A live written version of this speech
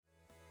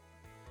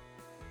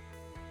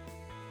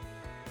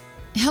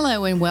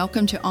Hello and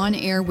welcome to On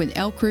Air with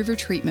Elk River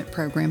Treatment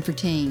Program for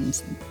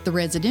Teens, the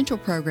residential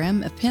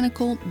program of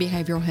Pinnacle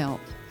Behavioral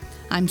Health.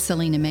 I'm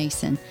Selena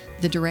Mason,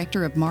 the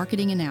Director of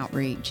Marketing and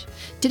Outreach.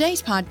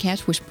 Today's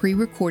podcast was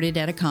pre-recorded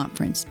at a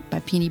conference by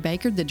Penny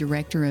Baker, the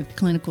Director of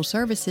Clinical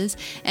Services,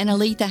 and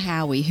Aletha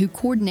Howie, who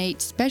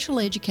coordinates special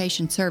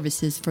education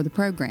services for the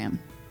program.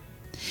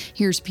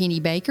 Here's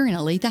Penny Baker and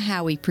Aletha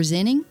Howie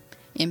presenting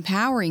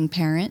Empowering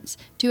Parents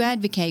to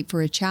Advocate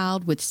for a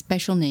Child with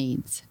Special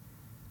Needs.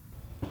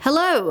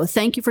 Hello,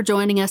 thank you for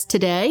joining us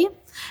today.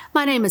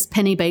 My name is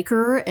Penny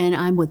Baker, and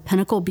I'm with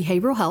Pinnacle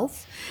Behavioral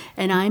Health,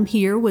 and I'm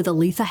here with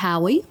Aletha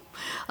Howie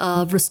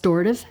of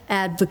Restorative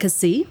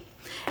Advocacy.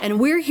 And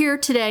we're here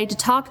today to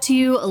talk to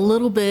you a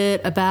little bit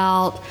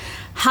about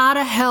how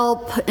to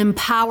help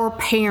empower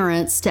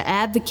parents to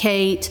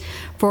advocate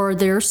for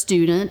their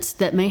students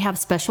that may have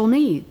special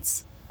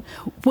needs.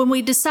 When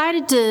we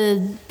decided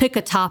to pick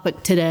a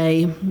topic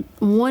today,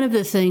 one of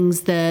the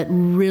things that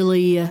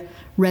really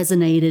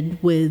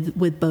resonated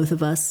with both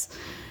of us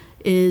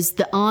is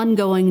the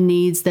ongoing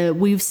needs that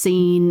we've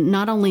seen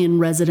not only in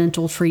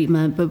residential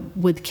treatment, but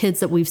with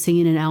kids that we've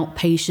seen in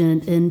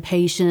outpatient,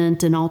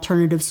 inpatient, and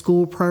alternative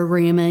school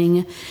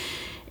programming,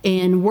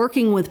 and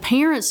working with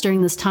parents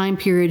during this time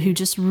period who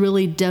just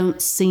really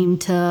don't seem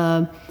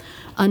to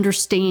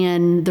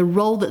understand the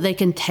role that they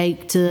can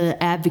take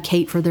to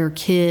advocate for their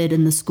kid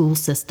in the school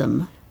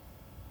system.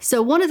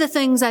 So one of the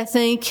things I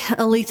think,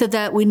 Aletha,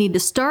 that we need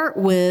to start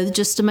with,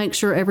 just to make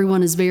sure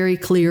everyone is very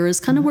clear, is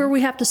kind of where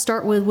we have to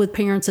start with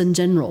parents in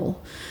general,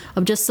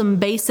 of just some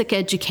basic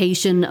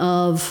education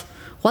of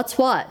what's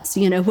what.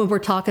 You know, when we're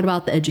talking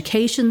about the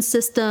education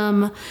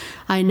system,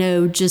 I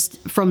know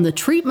just from the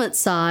treatment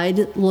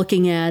side,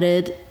 looking at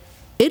it,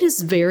 it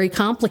is very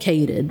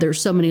complicated.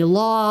 There's so many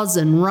laws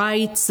and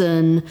rights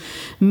and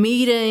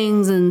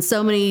meetings and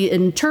so many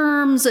in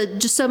terms,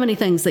 just so many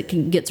things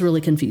that gets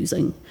really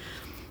confusing.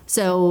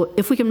 So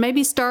if we can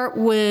maybe start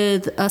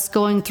with us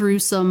going through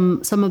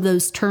some of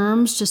those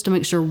terms just to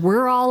make sure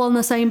we're all on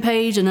the same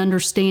page and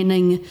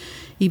understanding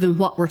even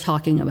what we're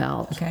talking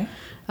about. Okay.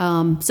 So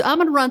I'm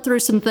going to run through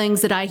some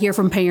things that I hear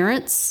from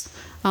parents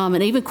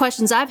and even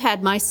questions I've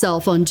had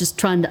myself on just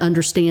trying to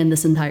understand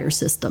this entire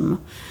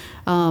system.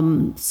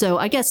 So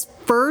I guess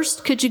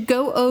first, could you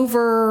go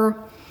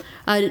over,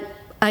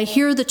 I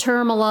hear the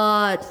term a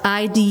lot,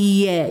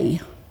 IDEA.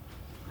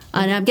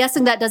 And I'm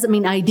guessing that doesn't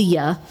mean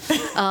idea.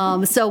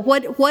 So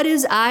what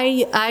is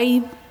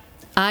IDEA?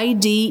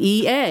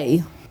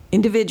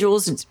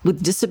 Individuals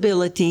with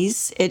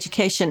Disabilities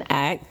Education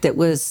Act that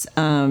was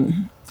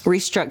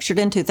restructured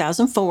in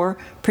 2004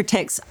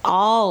 protects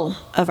all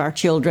of our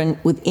children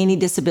with any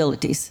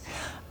disabilities.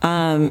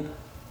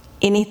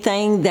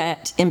 Anything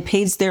that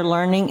impedes their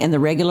learning in the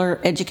regular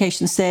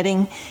education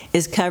setting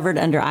is covered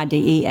under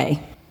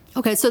IDEA.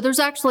 Okay, so there's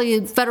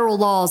actually federal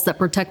laws that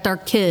protect our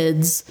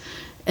kids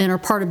and are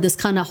part of this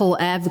kind of whole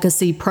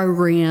advocacy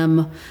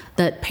program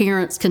that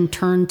parents can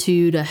turn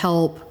to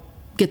help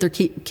get their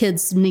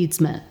kids' needs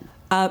met.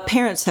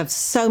 Parents have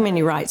so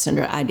many rights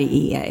under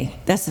IDEA.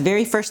 That's the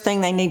very first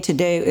thing they need to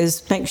do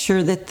is make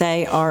sure that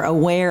they are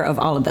aware of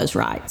all of those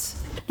rights.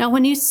 Now,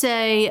 when you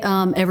say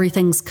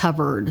everything's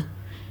covered,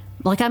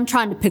 like I'm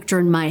trying to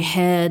picture in my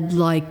head,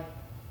 like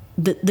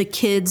the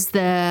kids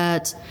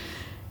that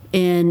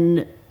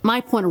in my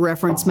point of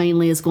reference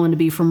mainly is going to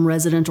be from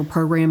residential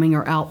programming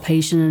or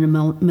outpatient in a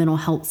mental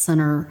health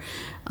center.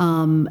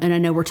 And I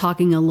know we're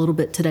talking a little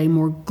bit today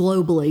more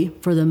globally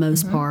for the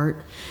most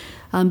part.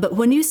 But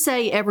when you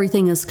say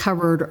everything is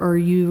covered, are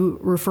you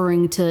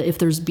referring to if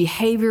there's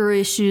behavior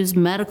issues,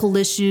 medical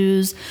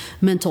issues,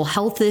 mental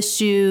health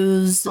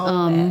issues?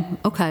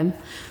 Okay.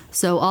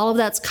 So all of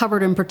that's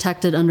covered and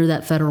protected under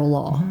that federal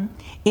law.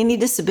 Any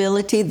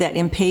disability that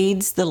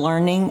impedes the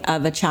learning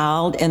of a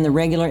child in the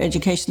regular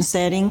education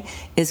setting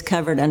is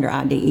covered under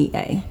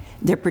IDEA.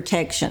 They're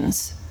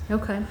protections.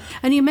 Okay.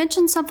 And you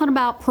mentioned something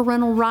about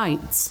parental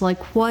rights. Like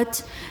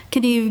what,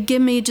 can you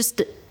give me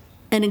just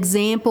an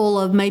example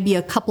of maybe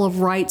a couple of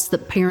rights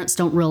that parents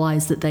don't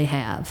realize that they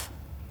have?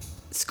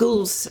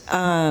 School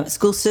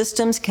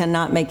systems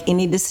cannot make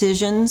any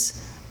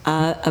decisions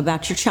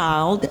about your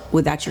child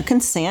without your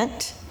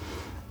consent.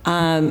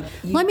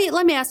 Let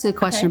me ask you a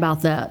question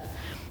about that.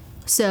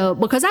 So,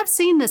 because I've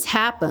seen this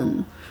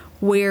happen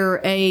where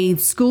a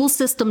school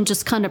system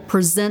just kind of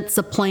presents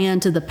a plan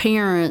to the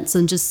parents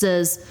and just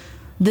says,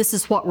 this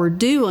is what we're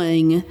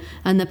doing,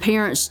 and the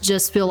parents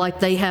just feel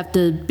like they have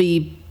to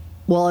be,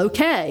 well,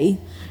 okay,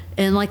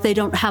 and like they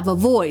don't have a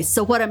voice.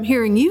 So what I'm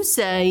hearing you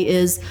say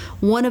is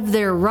one of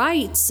their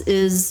rights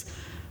is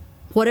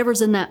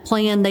whatever's in that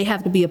plan, they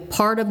have to be a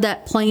part of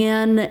that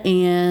plan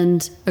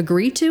and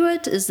agree to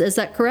it. Is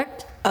that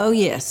correct? Oh,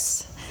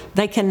 yes.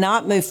 They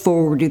cannot move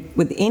forward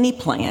with any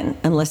plan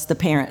unless the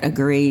parent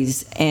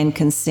agrees and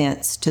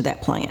consents to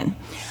that plan.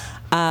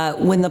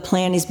 When the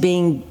plan is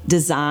being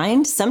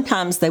designed,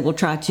 sometimes they will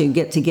try to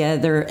get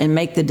together and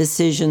make the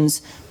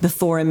decisions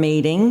before a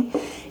meeting.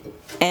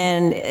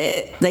 And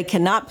they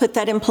cannot put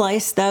that in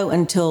place, though,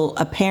 until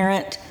a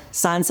parent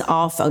signs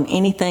off on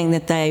anything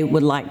that they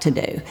would like to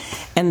do.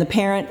 And the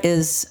parent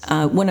is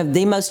one of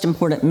the most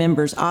important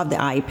members of the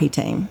IEP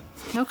team.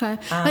 Okay.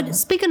 But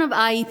speaking of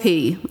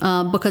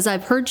IEP, because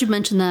I've heard you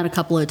mention that a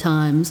couple of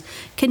times,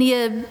 can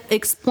you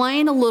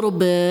explain a little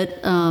bit,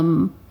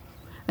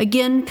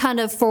 again, kind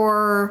of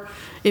for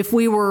if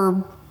we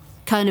were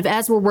kind of,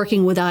 as we're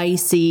working with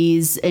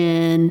IECs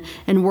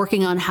and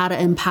working on how to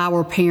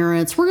empower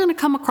parents, we're going to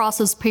come across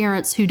those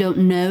parents who don't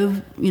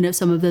know,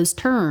 some of those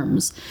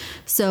terms.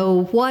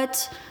 So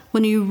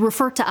when you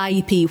refer to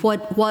IEP,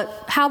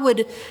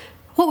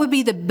 what would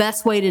be the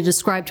best way to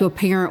describe to a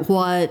parent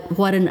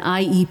what an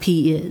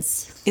IEP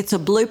is? It's a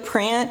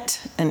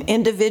blueprint, an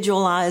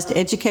individualized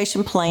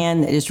education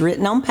plan that is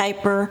written on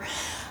paper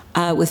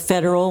with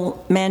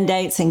federal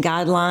mandates and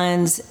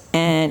guidelines,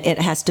 and it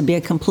has to be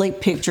a complete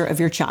picture of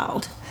your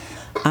child.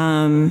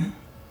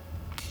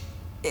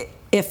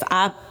 If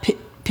I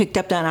picked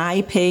up an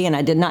IEP and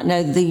I did not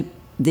know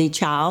the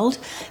child,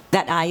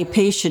 that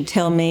IEP should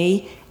tell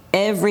me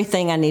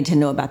everything I need to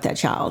know about that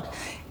child.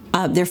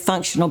 Their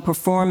functional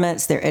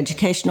performance, their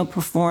educational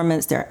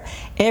performance,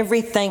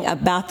 everything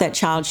about that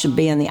child should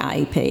be in the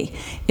IEP.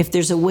 If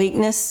there's a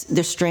weakness,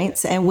 their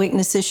strengths and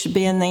weaknesses should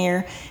be in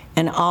there,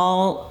 and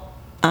all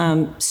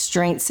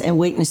strengths and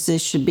weaknesses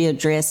should be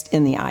addressed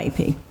in the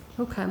IEP.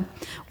 Okay.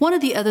 One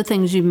of the other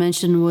things you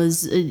mentioned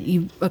was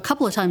a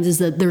couple of times is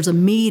that there's a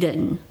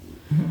meeting.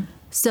 Mm-hmm.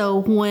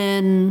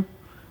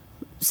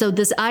 So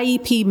this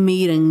IEP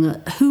meeting,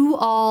 who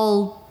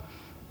all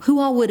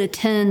would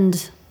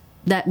attend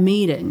that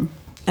meeting?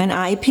 An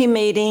IEP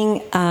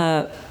meeting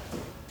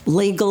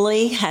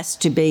legally has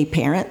to be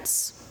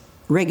parents,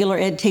 regular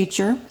ed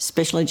teacher,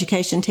 special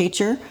education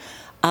teacher,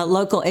 a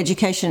local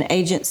education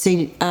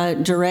agency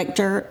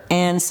director,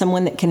 and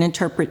someone that can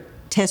interpret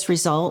test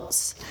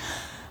results,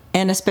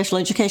 and a special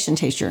education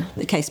teacher,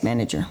 the case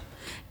manager.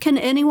 Can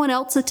anyone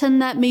else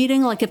attend that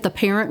meeting? Like if the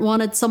parent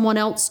wanted someone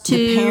else to?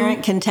 The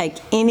parent can take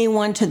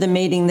anyone to the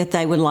meeting that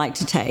they would like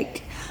to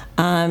take.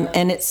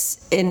 And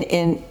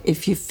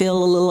if you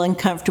feel a little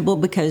uncomfortable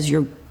because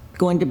you're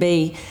going to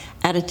be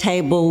at a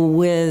table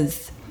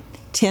with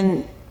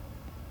 10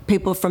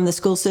 people from the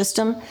school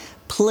system,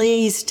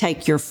 please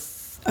take a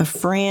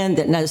friend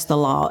that knows the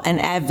law, an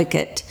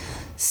advocate,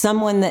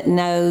 someone that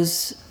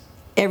knows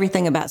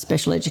everything about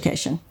special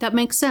education. That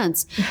makes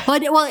sense. Well,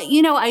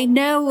 I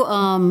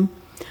know,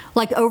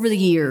 like over the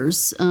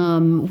years,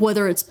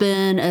 whether it's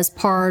been as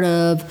part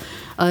of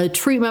a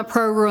treatment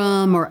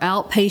program or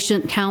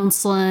outpatient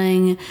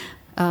counseling,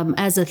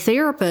 as a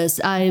therapist,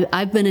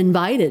 I've been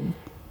invited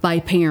by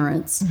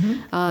parents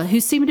who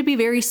seem to be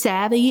very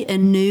savvy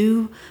and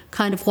knew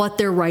kind of what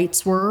their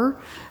rights were,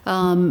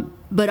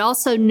 but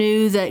also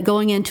knew that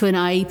going into an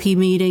IEP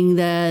meeting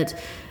that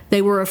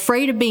they were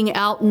afraid of being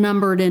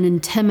outnumbered and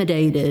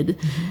intimidated.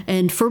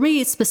 And for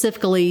me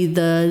specifically,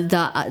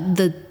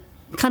 the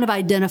kind of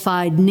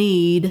identified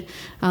need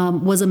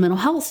was a mental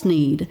health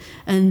need.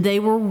 And they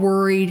were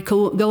worried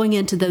going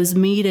into those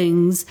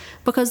meetings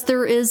because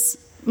there is,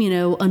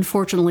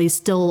 unfortunately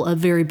still a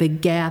very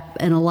big gap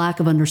and a lack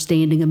of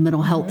understanding of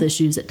mental health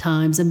issues at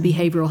times and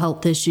behavioral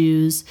health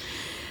issues,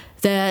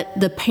 that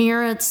the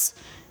parents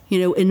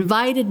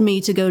invited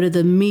me to go to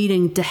the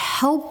meeting to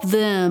help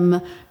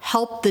the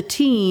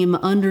team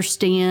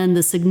understand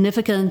the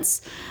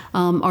significance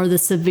or the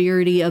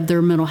severity of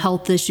their mental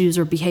health issues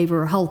or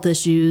behavioral health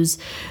issues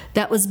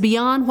that was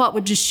beyond what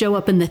would just show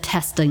up in the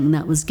testing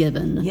that was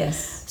given.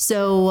 Yes.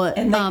 So,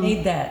 and they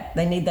need that.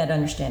 They need that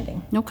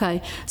understanding.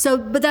 Okay. So,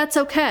 but that's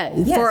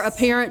okay for a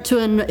parent to,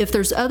 if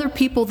there's other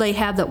people they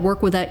have that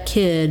work with that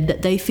kid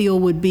that they feel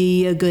would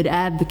be a good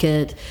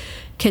advocate.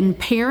 Can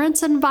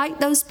parents invite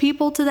those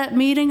people to that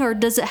meeting, or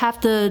does it have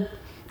to?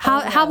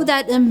 How would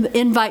that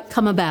invite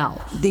come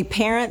about? The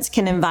parents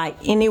can invite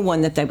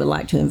anyone that they would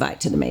like to invite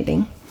to the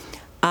meeting,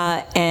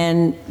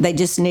 and they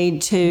just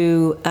need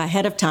to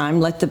ahead of time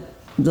let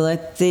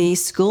the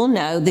school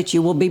know that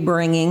you will be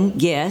bringing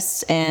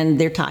guests and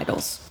their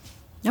titles.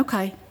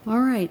 Okay. All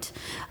right.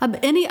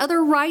 Any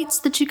other rights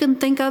that you can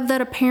think of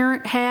that a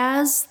parent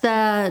has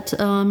that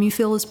you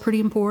feel is pretty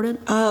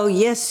important? Oh,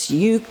 yes.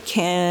 You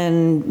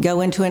can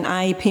go into an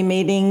IEP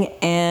meeting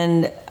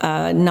and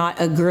not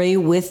agree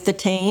with the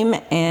team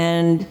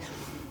and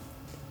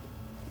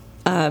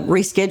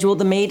reschedule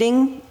the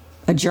meeting,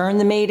 adjourn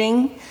the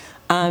meeting.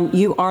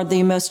 You are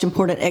the most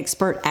important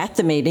expert at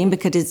the meeting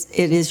because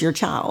it is your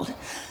child.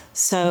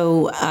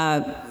 So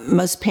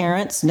most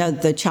parents know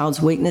the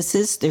child's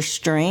weaknesses, their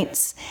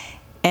strengths,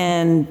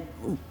 and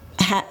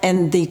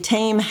the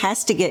team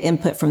has to get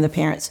input from the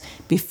parents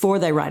before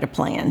they write a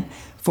plan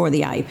for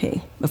the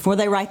IEP. Before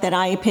they write that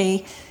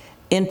IEP,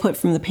 input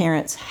from the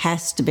parents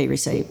has to be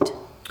received.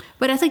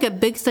 But I think a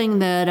big thing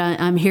that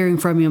I'm hearing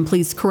from you, and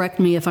please correct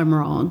me if I'm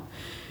wrong,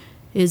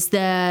 is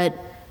that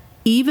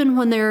even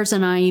when there's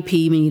an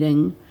IEP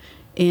meeting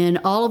and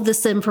all of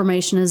this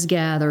information is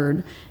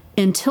gathered,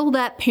 until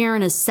that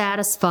parent is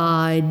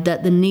satisfied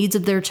that the needs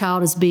of their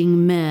child is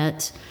being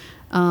met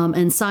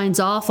and signs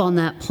off on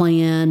that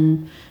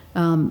plan,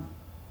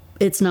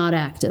 it's not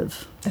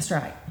active. That's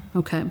right.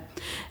 Okay.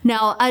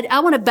 Now, I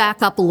want to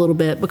back up a little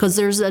bit because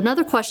there's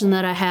another question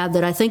that I have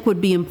that I think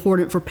would be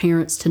important for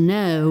parents to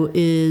know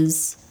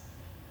is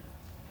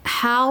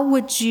how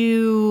would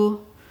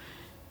you,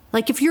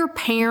 like if you're a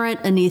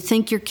parent and you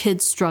think your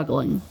kid's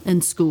struggling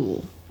in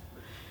school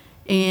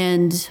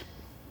and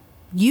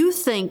you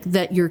think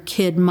that your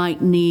kid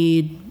might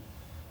need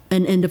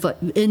an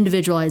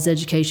individualized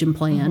education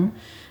plan,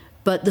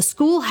 but the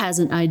school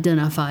hasn't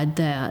identified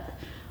that.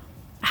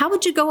 How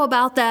would you go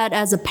about that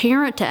as a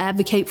parent to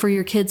advocate for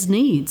your kid's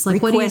needs?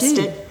 Like, Request what do you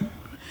do? it.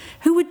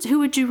 Who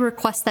would you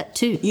request that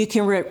to? You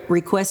can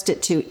request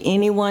it to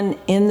anyone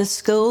in the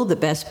school. The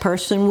best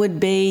person would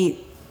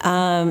be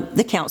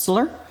the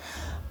counselor.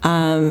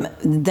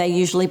 They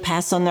usually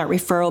pass on that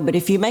referral, but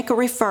if you make a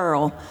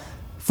referral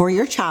for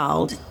your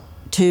child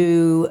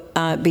to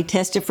be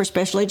tested for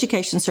special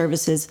education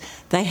services,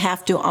 they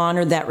have to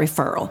honor that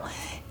referral.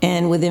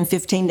 And within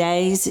 15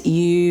 days,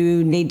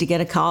 you need to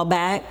get a call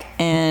back,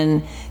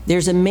 and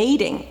there's a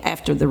meeting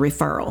after the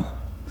referral.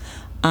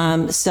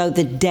 So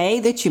the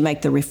day that you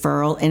make the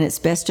referral, and it's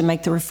best to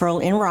make the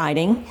referral in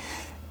writing,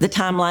 the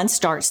timeline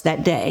starts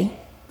that day.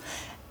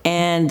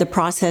 And the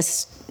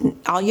process,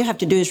 all you have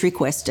to do is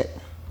request it.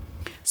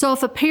 So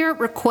if a parent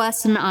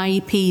requests an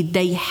IEP,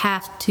 they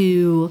have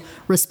to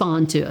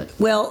respond to it.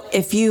 Well,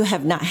 if you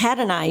have not had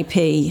an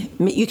IEP,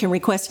 you can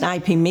request an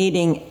IEP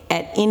meeting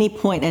at any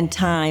point in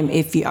time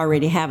if you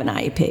already have an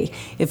IEP.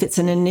 If it's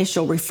an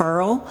initial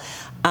referral,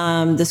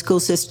 the school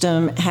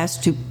system has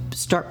to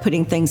start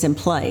putting things in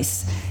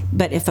place.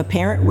 But if a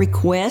parent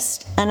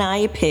requests an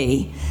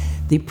IEP,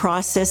 the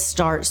process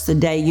starts the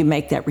day you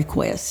make that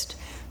request.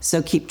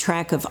 So keep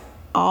track of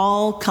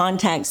all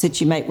contacts that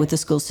you make with the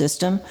school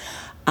system.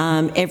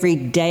 Every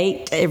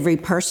date, every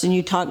person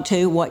you talk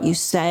to, what you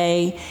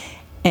say,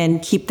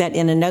 and keep that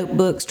in a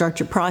notebook, start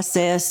your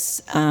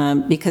process,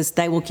 because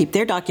they will keep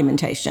their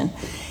documentation.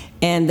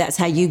 And that's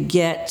how you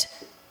get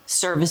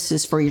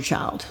services for your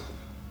child.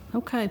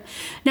 Okay.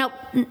 Now,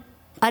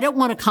 I don't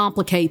want to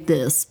complicate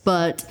this,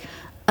 but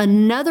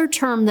another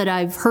term that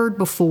I've heard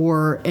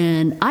before,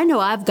 and I know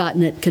I've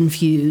gotten it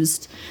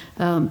confused,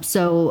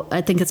 so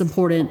I think it's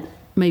important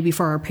maybe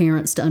for our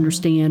parents to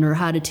understand or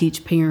how to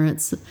teach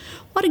parents.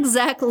 What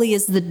exactly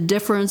is the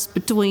difference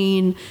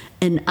between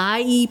an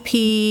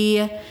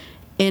IEP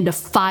and a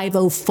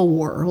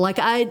 504?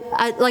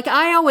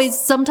 I always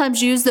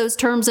sometimes use those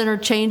terms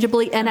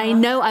interchangeably, and I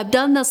know I've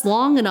done this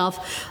long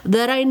enough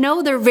that I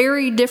know they're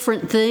very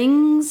different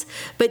things,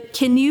 but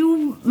can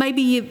you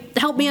maybe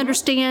help me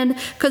understand,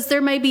 because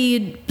there may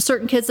be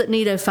certain kids that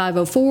need a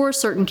 504,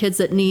 certain kids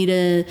that need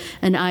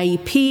an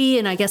IEP,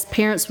 and I guess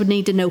parents would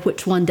need to know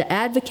which one to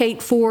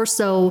advocate for,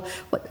 so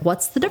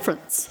what's the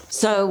difference?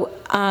 So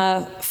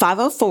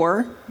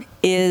 504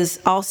 is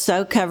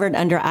also covered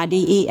under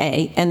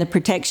IDEA, and the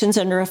protections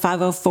under a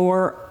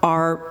 504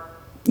 are,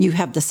 you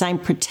have the same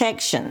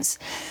protections,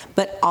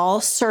 but all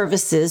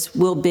services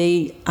will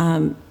be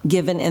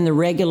given in the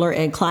regular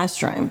ed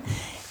classroom.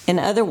 In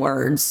other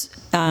words,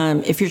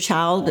 if your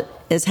child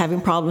is having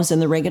problems in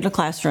the regular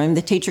classroom,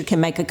 the teacher can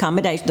make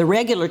accommodations, the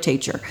regular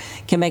teacher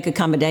can make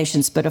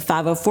accommodations, but a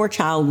 504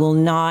 child will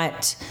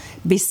not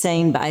be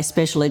seen by a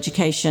special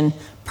education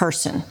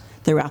person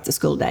throughout the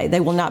school day. They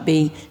will not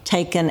be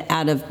taken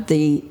out of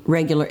the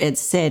regular ed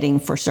setting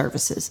for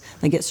services.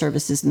 They get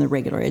services in the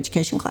regular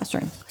education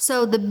classroom.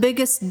 So the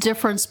biggest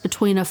difference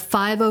between a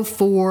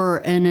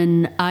 504 and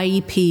an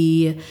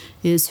IEP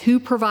is who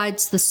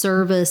provides the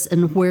service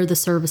and where the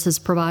service is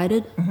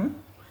provided? Mm-hmm.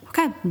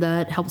 Okay,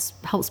 that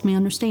helps me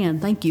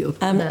understand. Thank you.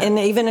 And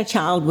even a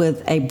child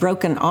with a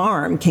broken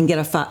arm can get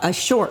a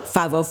short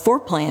 504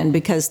 plan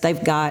because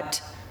they've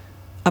got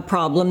a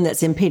problem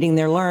that's impeding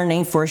their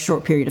learning for a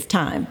short period of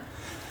time.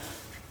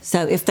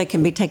 So if they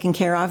can be taken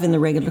care of in the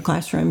regular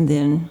classroom,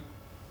 then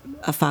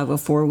a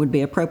 504 would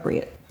be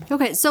appropriate.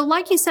 Okay, so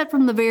like you said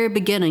from the very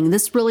beginning,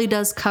 this really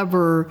does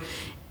cover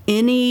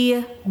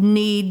any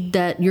need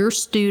that your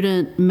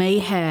student may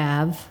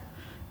have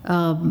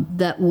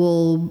that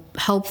will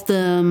help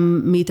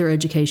them meet their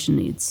education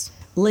needs.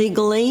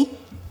 Legally,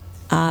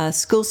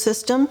 school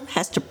system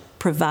has to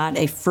provide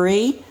a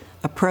free,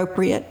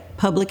 appropriate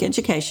public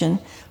education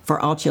for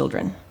all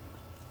children.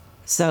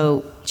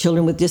 So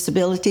children with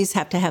disabilities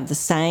have to have the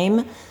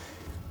same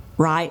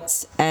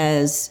rights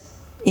as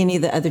any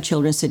of the other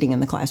children sitting in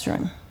the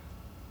classroom.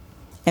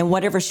 And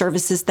whatever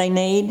services they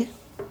need,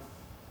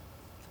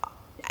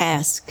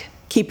 ask.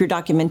 Keep your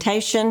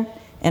documentation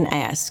and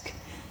ask.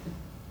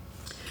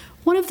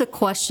 One of the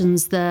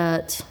questions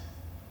that,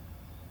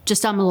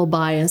 just I'm a little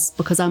biased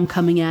because I'm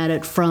coming at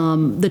it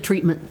from the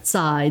treatment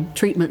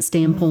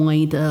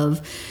standpoint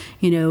of,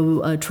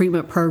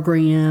 treatment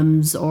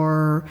programs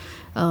or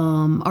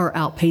our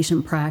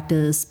outpatient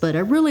practice, but I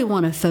really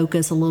want to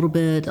focus a little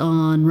bit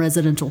on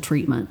residential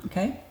treatment.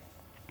 Okay.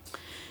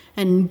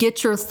 And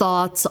get your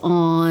thoughts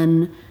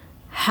on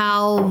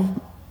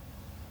how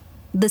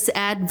this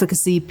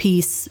advocacy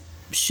piece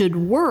should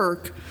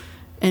work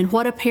and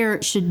what a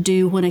parent should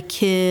do when a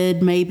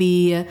kid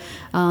maybe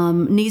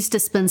needs to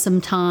spend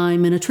some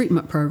time in a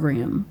treatment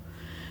program.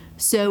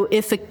 So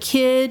if a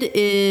kid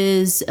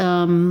is,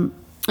 and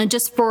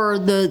just for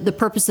the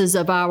purposes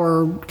of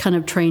our kind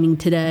of training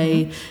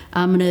today,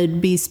 I'm going to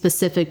be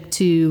specific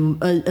to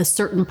a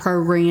certain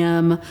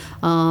program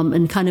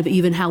and kind of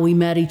even how we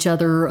met each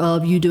other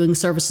of you doing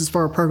services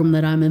for a program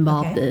that I'm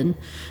involved in,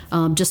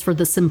 just for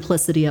the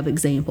simplicity of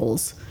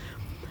examples.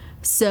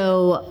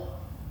 So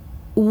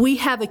we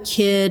have a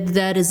kid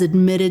that is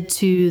admitted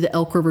to the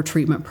Elk River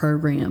Treatment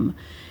Program.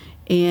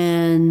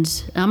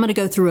 And I'm going to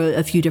go through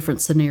a few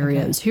different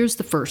scenarios. Here's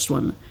the first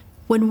one.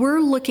 When we're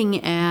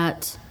looking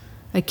at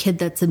a kid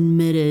that's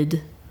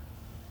admitted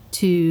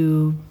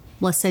to,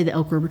 let's say, the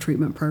Elk River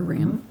Treatment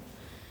Program,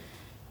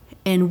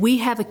 and we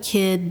have a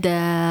kid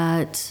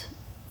that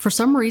for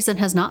some reason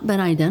has not been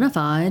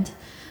identified,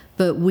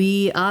 but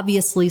we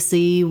obviously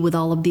see with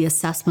all of the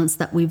assessments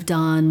that we've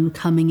done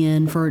coming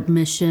in for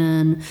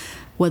admission,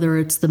 whether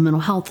it's the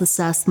mental health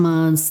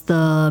assessments,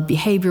 the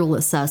behavioral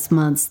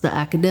assessments, the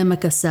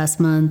academic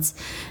assessments,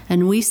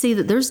 and we see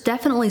that there's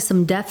definitely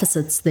some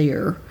deficits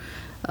there.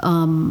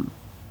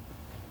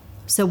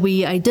 So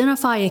we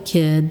identify a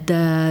kid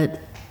that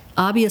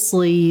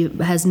obviously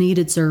has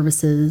needed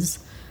services,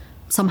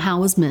 somehow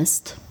was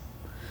missed.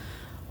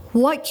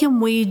 What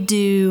can we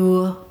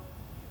do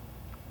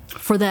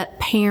for that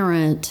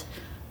parent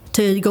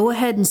to go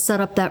ahead and set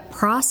up that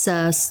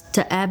process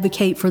to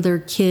advocate for their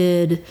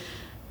kid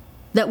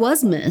that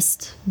was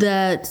missed,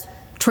 that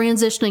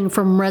transitioning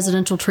from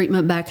residential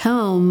treatment back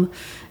home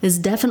is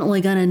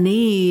definitely going to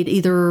need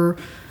either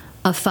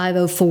a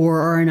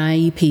 504 or an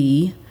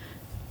IEP?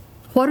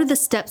 What are the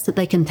steps that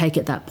they can take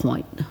at that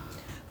point?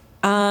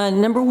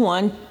 Number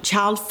one,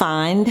 child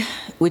find,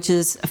 which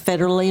is a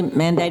federally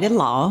mandated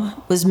law,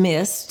 was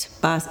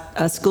missed by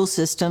a school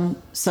system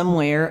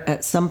somewhere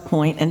at some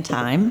point in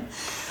time.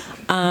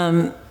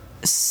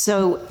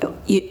 So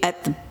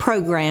at the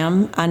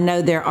program, I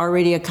know there are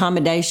already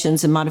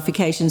accommodations and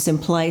modifications in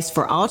place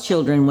for all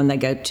children when they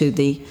go to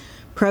the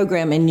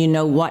program, and you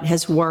know what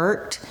has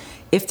worked.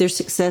 If they're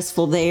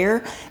successful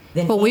there,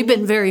 then well, we've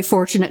been very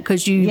fortunate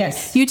because you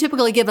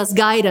typically give us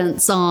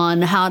guidance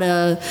on how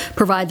to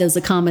provide those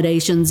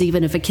accommodations,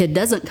 even if a kid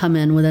doesn't come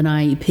in with an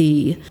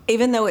IEP.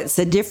 Even though it's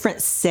a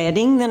different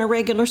setting than a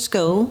regular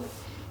school,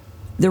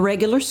 the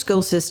regular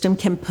school system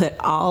can put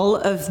all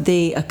of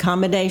the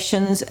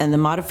accommodations and the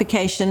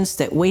modifications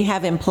that we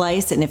have in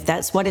place, and if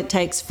that's what it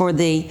takes for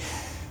the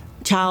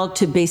child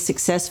to be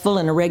successful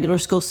in a regular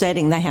school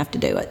setting, they have to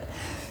do it.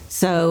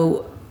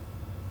 So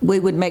we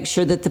would make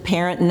sure that the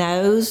parent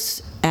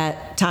knows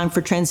at time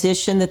for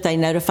transition that they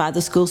notify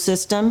the school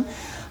system,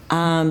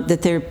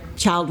 that their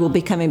child will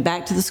be coming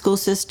back to the school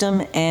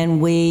system,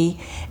 and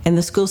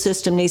the school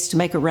system needs to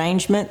make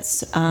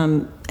arrangements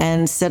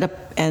and set up,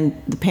 and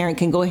the parent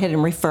can go ahead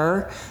and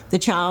refer the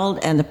child,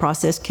 and the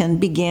process can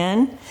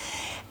begin.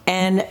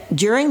 And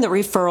during the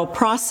referral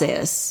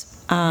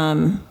process,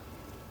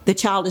 the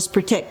child is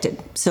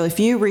protected. So if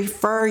you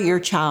refer your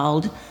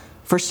child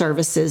for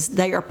services,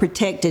 they are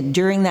protected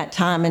during that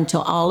time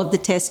until all of the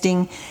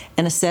testing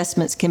and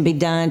assessments can be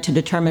done to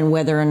determine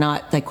whether or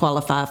not they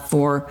qualify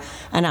for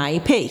an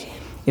IEP.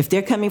 If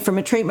they're coming from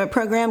a treatment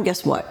program,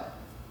 guess what?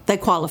 They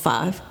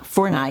qualify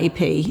for an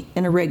IEP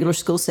in a regular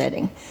school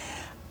setting.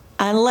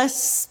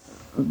 Unless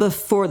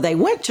before they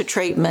went to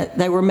treatment,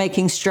 they were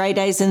making straight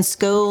A's in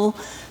school,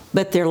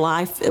 but their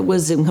life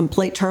was in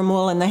complete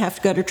turmoil and they have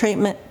to go to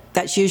treatment,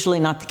 that's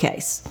usually not the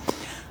case.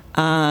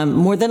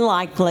 More than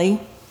likely,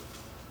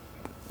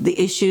 the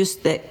issues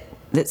that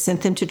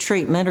sent them to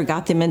treatment or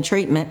got them in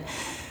treatment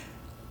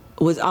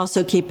was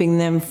also keeping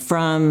them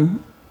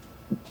from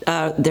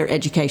their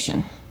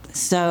education.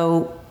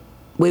 So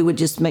we would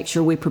just make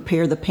sure we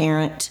prepare the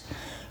parent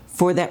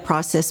for that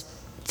process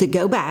to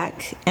go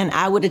back, and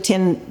I would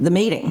attend the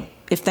meeting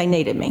if they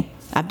needed me.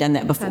 I've done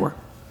that before. Okay.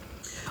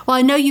 Well,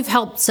 I know you've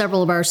helped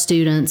several of our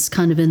students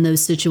kind of in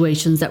those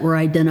situations that were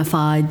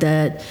identified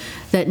that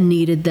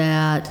needed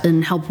that,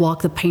 and help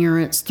walk the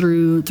parents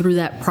through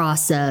that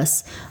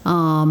process.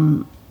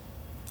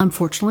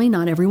 Unfortunately,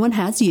 not everyone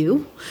has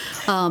you.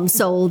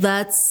 So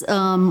that's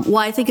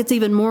why I think it's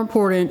even more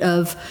important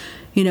of,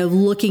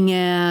 looking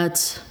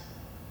at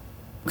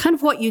kind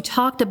of what you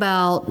talked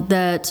about,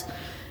 that,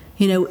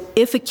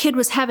 if a kid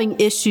was having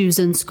issues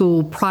in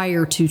school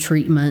prior to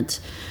treatment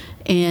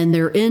and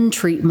they're in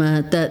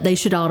treatment, that they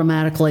should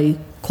automatically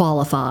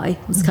qualify.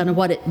 It's kind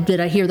of did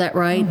I hear that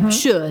right? Mm-hmm.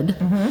 Should.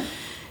 Mm-hmm.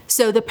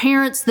 So the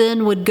parents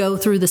then would go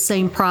through the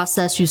same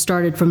process you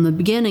started from the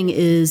beginning.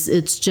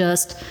 It's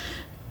just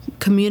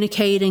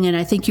communicating, and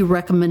I think you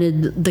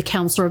recommended the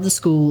counselor of the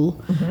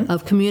school,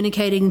 of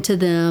communicating to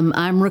them,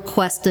 I'm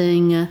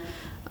requesting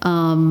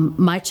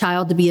my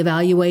child to be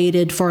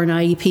evaluated for an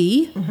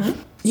IEP.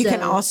 Mm-hmm. You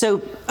can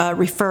also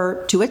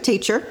refer to a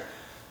teacher,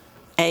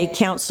 a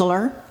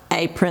counselor,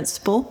 a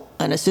principal,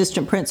 an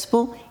assistant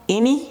principal,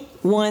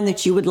 anyone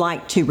that you would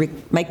like to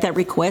make that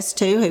request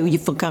to, who you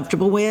feel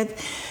comfortable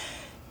with.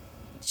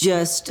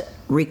 Just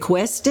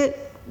request it,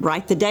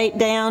 write the date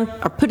down,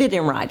 or put it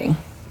in writing.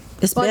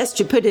 It's best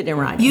you put it in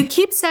writing. You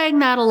keep saying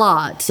that a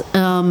lot.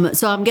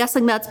 So I'm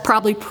guessing that's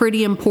probably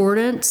pretty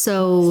important.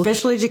 So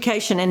Special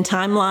education and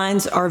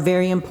timelines are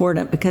very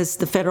important because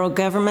the federal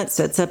government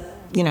sets up,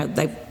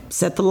 they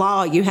set the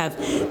law. You have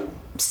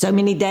so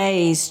many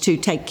days to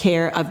take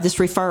care of this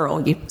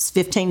referral. It's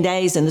 15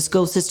 days, and the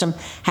school system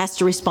has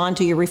to respond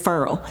to your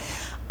referral.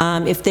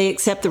 If they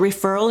accept the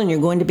referral and you're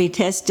going to be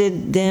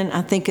tested, then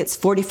I think it's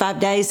 45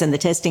 days, and the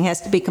testing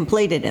has to be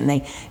completed, and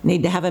they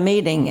need to have a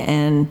meeting,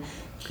 and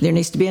there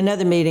needs to be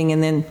another meeting,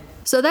 and then...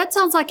 So that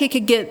sounds like it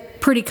could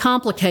get pretty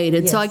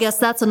complicated. Yes. So I guess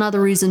that's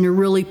another reason you're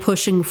really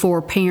pushing for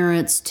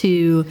parents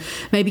to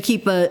maybe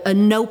keep a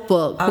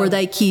notebook where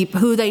they keep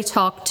who they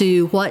talk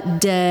to, what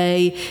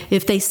day,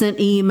 if they sent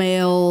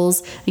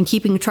emails, and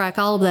keeping track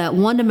of all of that.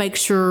 One, to make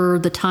sure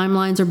the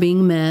timelines are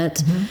being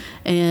met.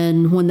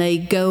 And when they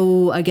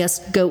go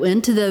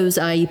into those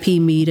IEP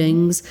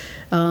meetings,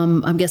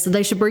 I'm guessing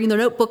they should bring their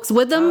notebooks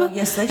with them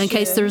Yes, they in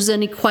case should. there's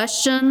any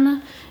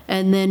question.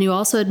 And then you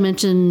also had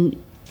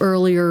mentioned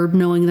earlier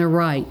knowing their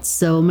rights,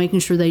 so making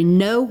sure they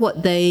know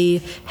what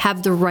they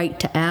have the right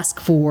to ask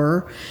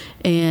for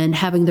and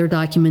having their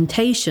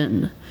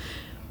documentation.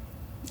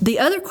 The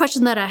other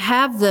question that I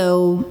have,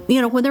 though,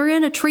 when they're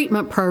in a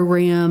treatment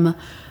program,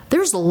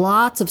 there's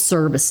lots of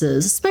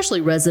services, especially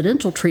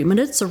residential treatment.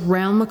 It's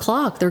around the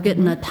clock. They're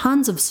getting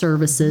tons of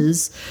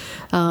services.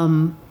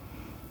 Are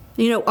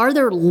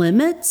there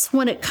limits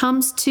when it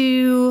comes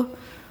to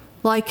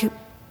like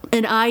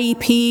an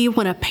IEP,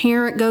 when a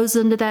parent goes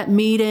into that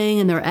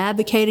meeting and they're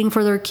advocating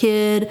for their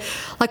kid?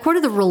 Like, what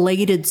are the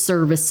related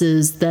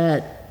services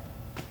that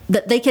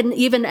they can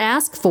even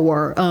ask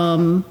for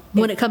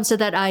when it comes to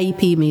that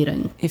IEP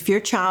meeting? If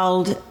your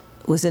child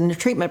was in the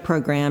treatment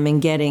program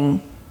and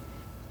getting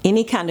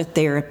any kind of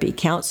therapy,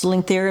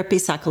 counseling therapy,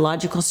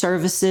 psychological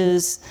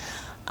services,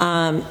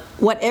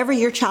 whatever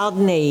your child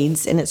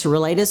needs, and it's a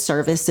related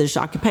service, there's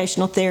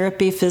occupational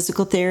therapy,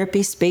 physical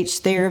therapy, speech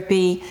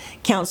therapy,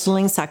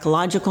 counseling,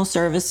 psychological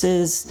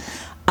services.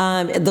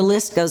 The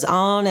list goes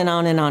on and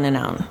on and on and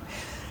on.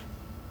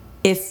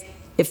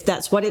 If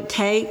that's what it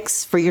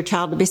takes for your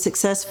child to be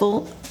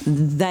successful,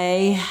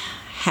 they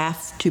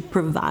have to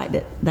provide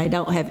it. They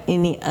don't have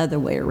any other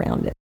way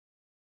around it.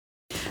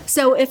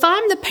 So if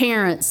I'm the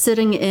parent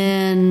sitting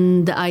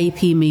in the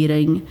IEP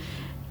meeting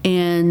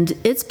and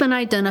it's been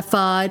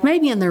identified,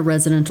 maybe in their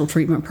residential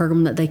treatment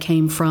program that they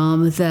came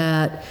from,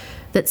 that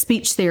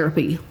speech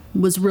therapy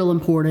was real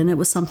important. It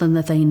was something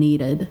that they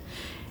needed.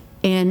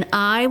 And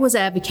I was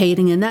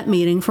advocating in that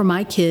meeting for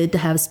my kid to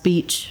have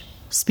speech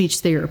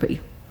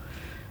therapy.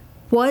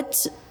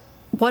 What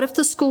if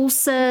the school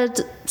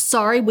said,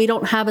 sorry, we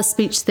don't have a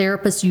speech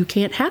therapist, you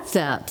can't have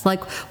that?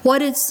 Like,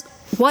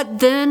 what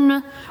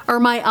then are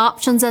my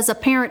options as a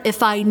parent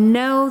if I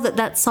know that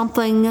that's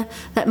something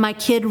that my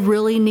kid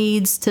really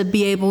needs to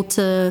be able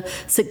to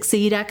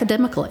succeed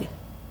academically?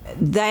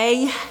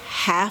 They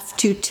have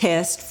to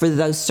test for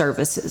those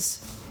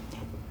services.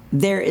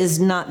 There's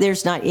not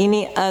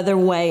any other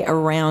way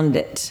around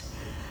it.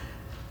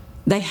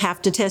 They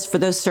have to test for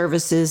those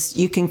services.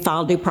 You can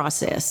file due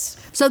process.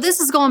 So this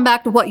is going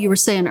back to what you were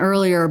saying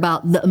earlier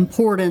about the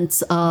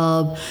importance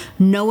of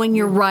knowing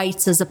your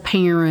rights as a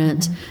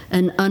parent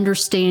and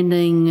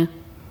understanding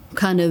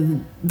kind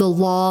of the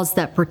laws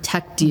that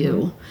protect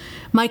you.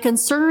 My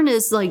concern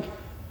is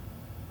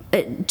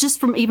just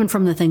from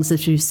the things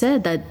that you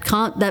said,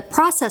 that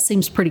process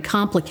seems pretty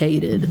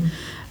complicated.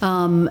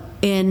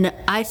 And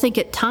I think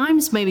at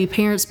times maybe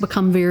parents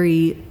become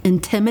very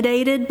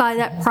intimidated by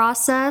that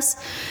process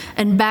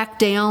and back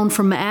down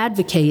from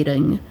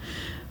advocating.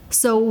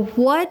 So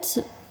what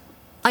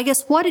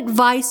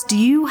advice do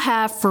you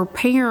have for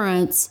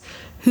parents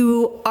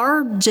who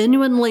are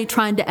genuinely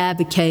trying to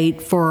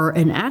advocate for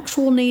an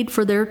actual need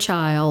for their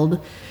child,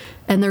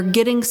 and they're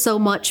getting so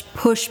much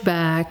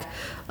pushback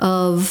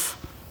of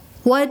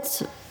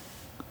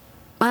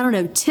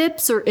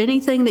tips or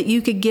anything that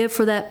you could give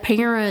for that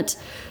parent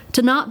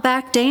to not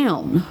back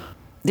down?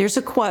 There's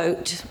a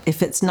quote,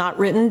 if it's not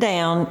written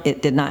down,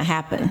 it did not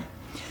happen.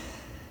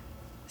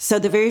 So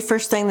the very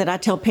first thing that I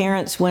tell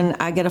parents when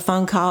I get a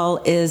phone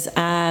call is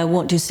I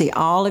want to see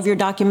all of your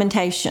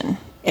documentation.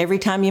 Every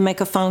time you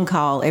make a phone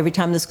call, every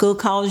time the school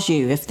calls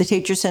you, if the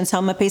teacher sends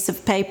home a piece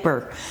of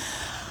paper,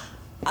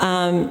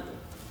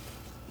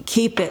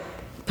 keep it,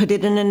 put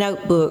it in a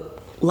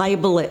notebook,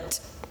 label it.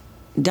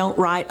 Don't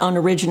write on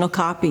original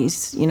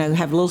copies,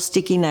 have little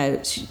sticky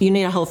notes. You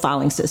need a whole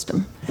filing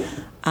system.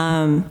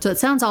 So it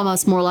sounds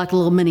almost more like a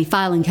little mini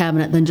filing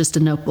cabinet than just a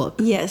notebook.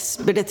 Yes,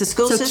 but if the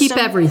school system... So keep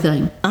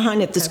everything.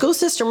 And if the school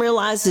system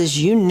realizes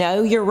you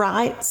know your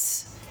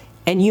rights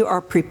and you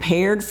are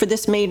prepared for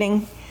this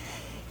meeting,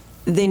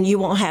 then you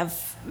won't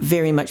have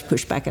very much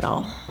pushback at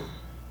all.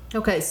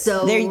 Okay,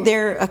 so...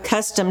 They're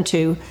accustomed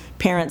to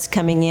parents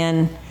coming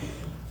in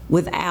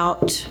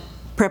without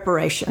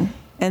preparation,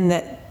 and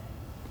that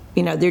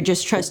they're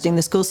just trusting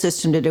the school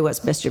system to do what's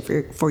best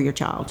for your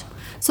child.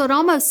 So it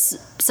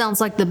almost sounds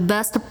like the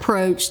best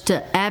approach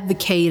to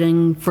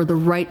advocating for the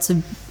rights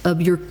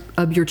of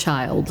your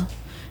child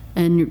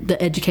and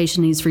the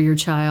education needs for your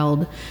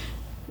child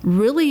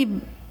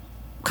really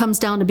comes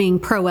down to being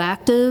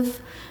proactive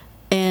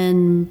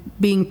and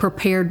being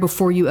prepared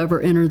before you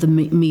ever enter the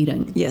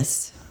meeting.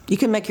 Yes. You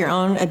can make your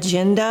own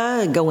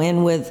agenda, go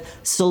in with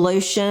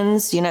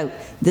solutions.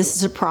 This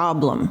is a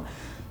problem.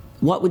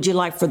 What would you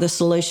like for the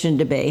solution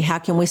to be? How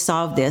can we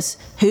solve this?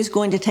 Who's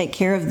going to take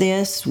care of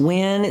this?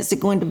 When is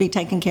it going to be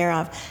taken care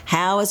of?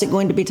 How is it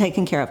going to be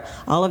taken care of?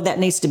 All of that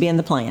needs to be in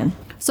the plan.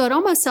 So it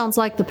almost sounds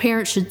like the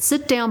parents should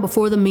sit down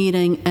before the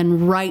meeting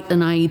and write an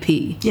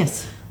IEP.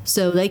 Yes.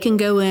 So they can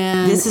go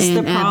in This is and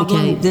the problem.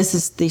 advocate. This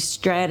is the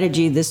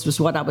strategy. This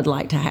was what I would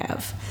like to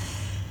have.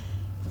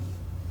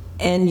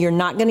 And you're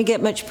not going to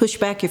get much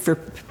pushback if you're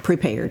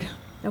prepared.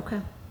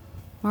 Okay.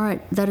 All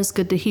right, that is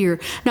good to hear.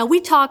 Now, we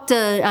talked,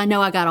 I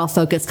know I got off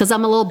focus because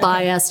I'm a little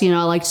biased.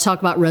 I like to talk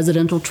about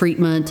residential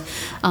treatment,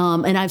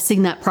 and I've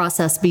seen that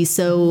process be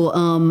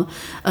so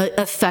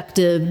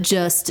effective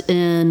just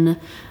in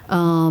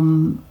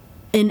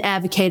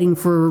advocating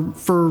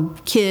for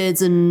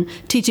kids and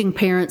teaching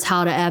parents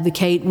how to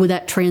advocate with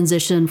that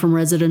transition from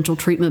residential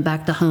treatment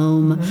back to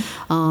home.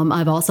 Mm-hmm.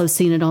 I've also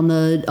seen it on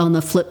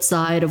the flip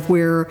side of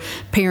where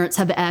parents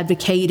have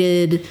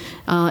advocated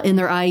in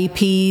their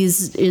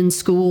IEPs in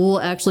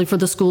school, actually for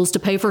the schools to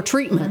pay for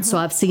treatment. Mm-hmm. So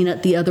I've seen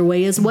it the other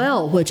way as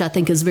well, which I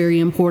think is very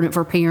important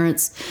for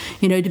parents,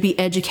 to be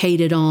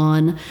educated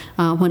on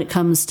when it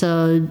comes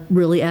to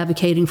really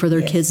advocating for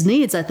their kids'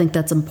 needs. I think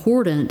that's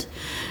important.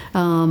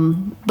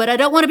 But I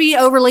don't want to be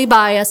overly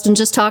biased and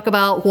just talk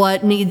about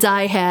what needs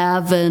I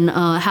have and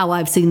how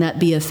I've seen that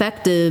be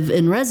effective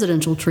in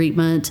residential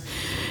treatment.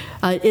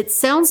 It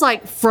sounds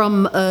like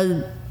from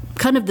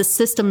kind of the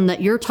system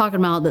that you're talking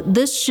about, that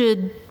this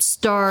should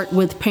start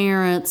with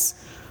parents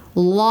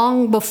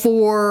long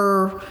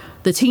before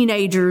the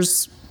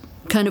teenagers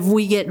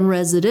we get in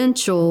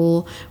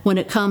residential when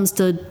it comes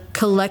to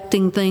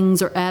collecting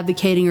things or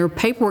advocating or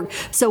paperwork.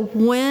 So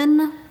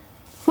when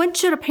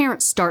should a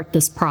parent start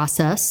this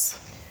process?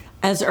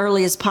 As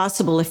early as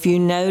possible. If you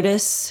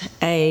notice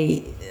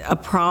a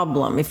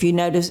problem, if you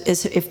notice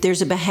if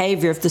there's a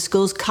behavior, if the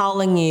school's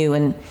calling you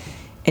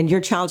and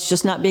your child's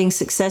just not being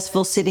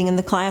successful sitting in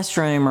the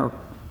classroom or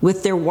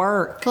with their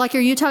work. Like, are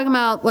you talking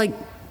about like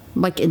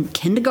in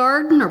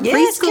kindergarten or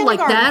preschool, like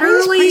that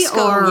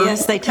preschool, early? Or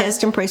yes, they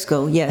test in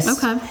preschool. Yes.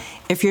 Okay.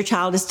 If your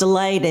child is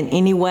delayed in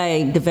any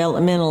way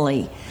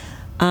developmentally,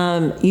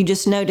 you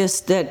just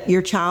notice that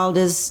your child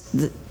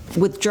is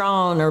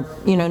withdrawn or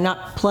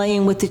not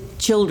playing with the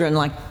children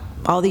like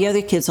all the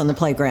other kids on the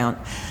playground.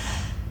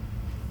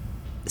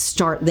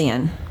 Start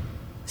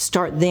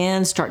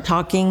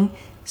talking,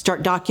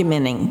 start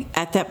documenting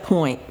at that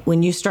point.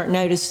 When you start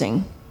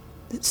noticing,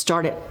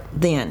 start it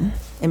then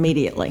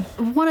immediately.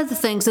 One of the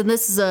things, and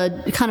this is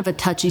a kind of a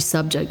touchy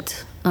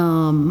subject,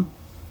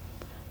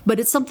 but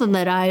it's something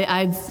that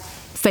I've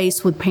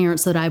faced with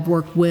parents that I've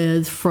worked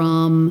with,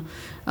 from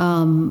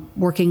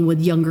working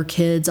with younger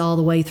kids all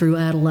the way through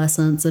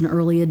adolescence and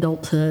early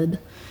adulthood,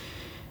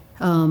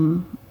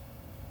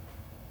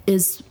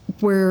 is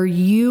where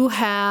you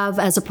have,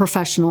 as a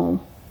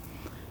professional,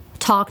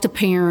 talk to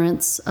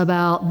parents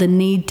about the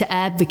need to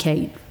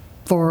advocate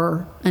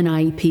for an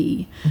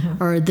IEP,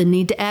 mm-hmm. or the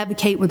need to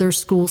advocate with their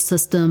school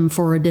system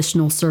for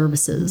additional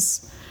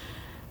services.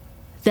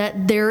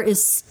 That there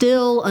is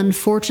still,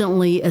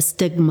 unfortunately, a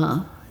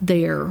stigma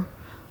there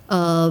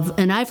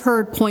and I've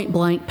heard point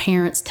blank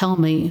parents tell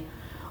me,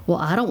 well,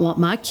 I don't want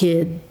my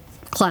kid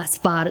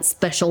classified as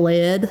special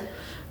ed.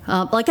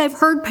 Like, I've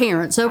heard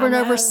parents over and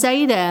over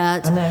say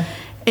that. I know.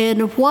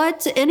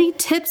 And any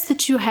tips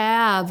that you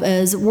have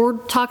as we're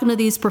talking to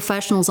these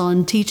professionals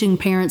on teaching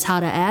parents how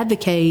to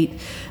advocate?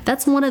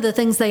 That's one of the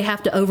things they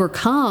have to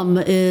overcome,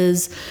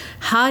 is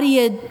how do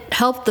you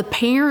help the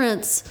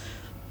parents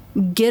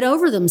get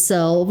over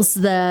themselves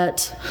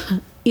that,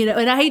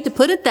 and I hate to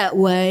put it that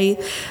way,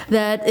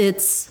 that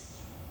it's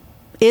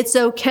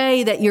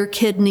okay that your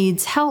kid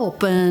needs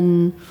help.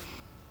 And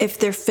if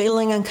they're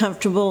feeling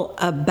uncomfortable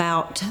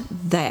about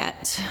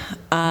that,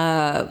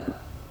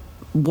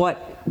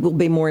 what will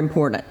be more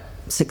important?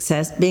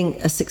 Being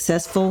a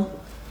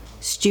successful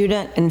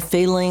student and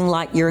feeling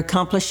like you're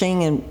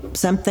accomplishing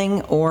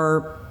something,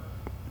 or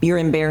your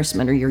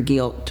embarrassment or your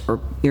guilt, or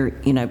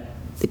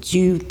that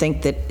you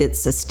think that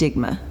it's a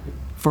stigma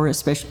for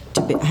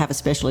have a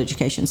special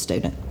education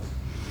student.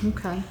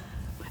 Okay.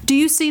 Do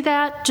you see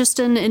that just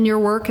in your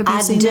work? Have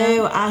you seen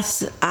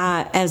that?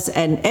 I, as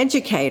an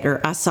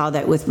educator, I saw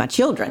that with my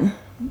children.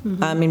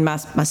 Mm-hmm. I mean, my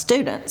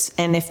students.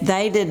 And if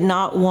they did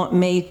not want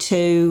me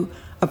to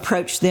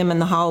approach them in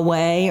the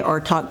hallway or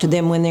talk to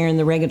them when they're in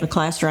the regular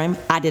classroom,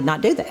 I did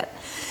not do that.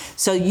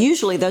 So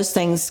usually those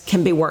things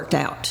can be worked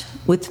out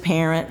with the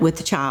parent, with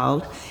the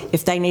child.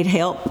 If they need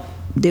help,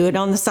 do it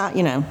on the side,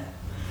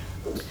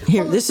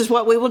 Here, this is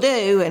what we will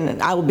do,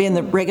 and I will be in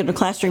the regular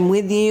classroom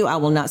with you. I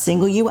will not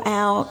single you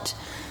out.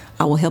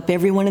 I will help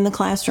everyone in the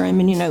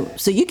classroom,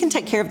 and so you can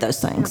take care of those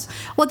things.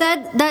 Well,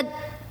 that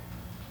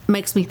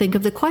makes me think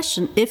of the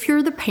question. If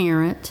you're the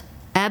parent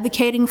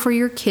advocating for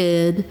your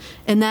kid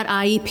in that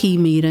IEP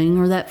meeting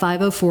or that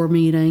 504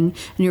 meeting,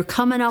 and you're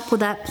coming up with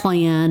that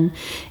plan,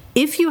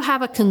 If you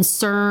have a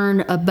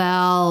concern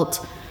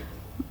about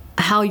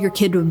how your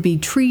kid would be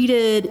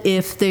treated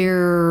if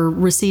they're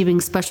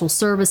receiving special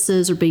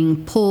services or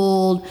being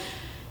pulled,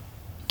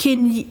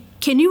 can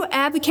you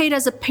advocate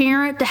as a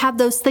parent to have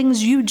those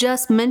things you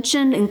just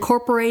mentioned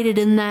incorporated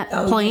in that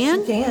plan? Yes,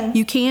 you can.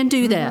 You can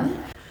do that.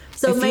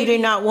 So if you do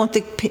not want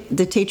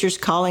the teachers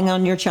calling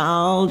on your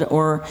child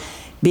or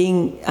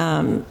being,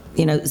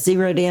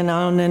 zeroed in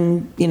on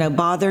and,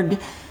 bothered,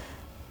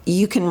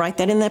 you can write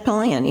that in the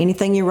plan.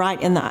 Anything you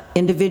write in the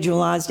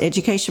individualized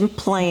education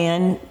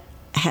plan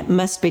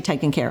must be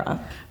taken care of.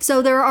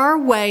 So there are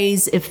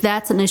ways, if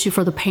that's an issue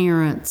for the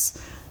parents,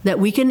 that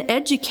we can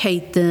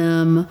educate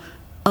them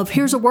of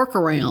here's a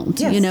workaround.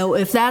 Yes.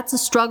 If that's a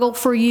struggle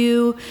for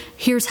you,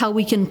 here's how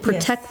we can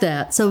protect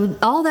that. So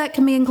all that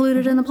can be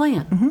included in the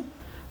plan. Mm-hmm.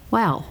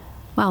 Wow,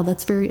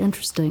 that's very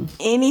interesting.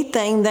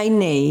 Anything they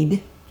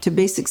need to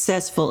be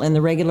successful in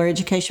the regular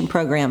education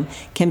program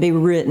can be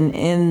written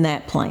in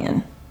that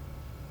plan,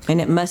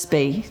 and it must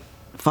be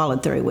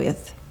followed through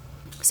with.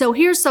 So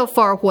here's so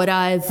far what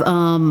I've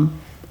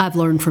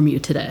learned from you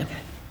today.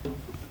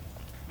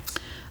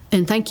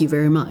 And thank you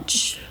very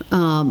much.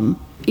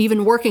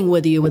 Even working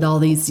with you with all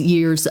these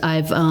years,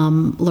 I've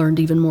learned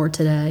even more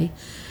today.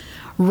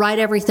 Write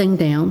everything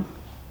down.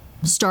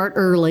 Start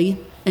early.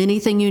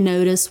 Anything you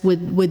notice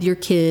with your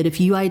kid,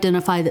 if you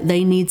identify that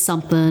they need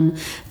something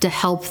to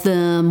help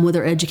them with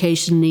their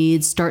education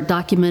needs, start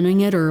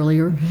documenting it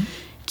earlier. Mm-hmm.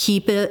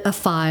 Keep it a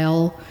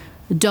file.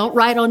 Don't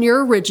write on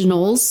your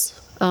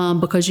originals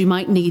because you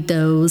might need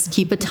those.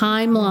 Keep a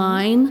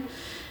timeline.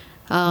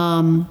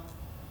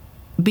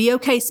 Be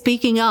okay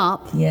speaking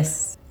up.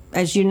 Yes.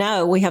 As you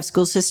know, we have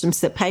school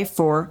systems that pay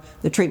for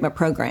the treatment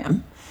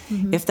program.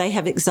 Mm-hmm. If they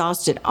have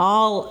exhausted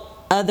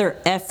all other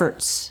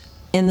efforts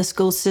in the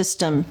school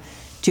system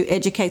to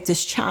educate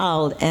this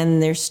child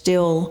and they're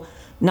still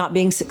not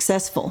being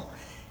successful,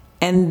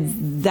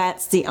 and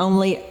that's the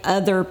only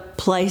other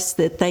place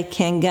that they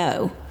can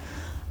go.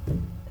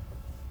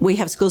 We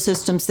have school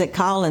systems that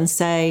call and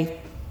say,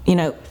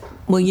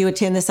 will you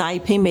attend this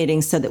IEP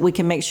meeting so that we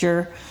can make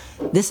sure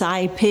this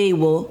IEP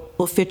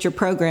will fit your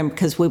program,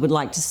 because we would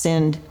like to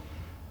send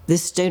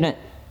this student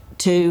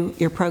to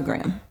your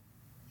program.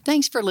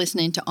 Thanks for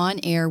listening to On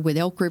Air with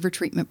Elk River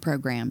Treatment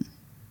Program.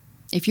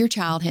 If your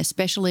child has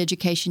special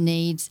education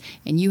needs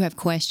and you have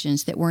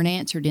questions that weren't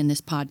answered in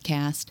this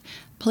podcast,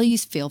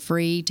 please feel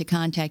free to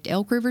contact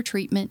Elk River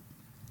Treatment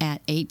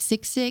at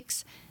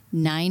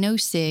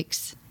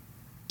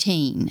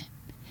 866-906-TEEN.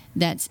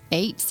 That's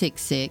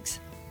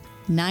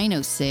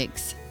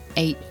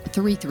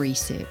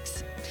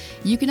 866-906-8336.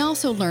 You can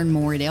also learn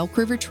more at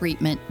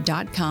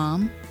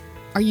elkrivertreatment.com,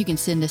 or you can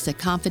send us a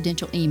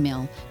confidential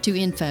email to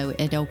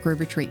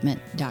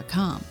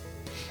info@elkrivertreatment.com.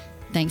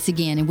 Thanks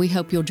again, and we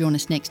hope you'll join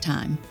us next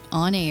time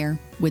on Air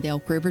with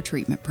Elk River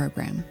Treatment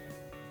Program.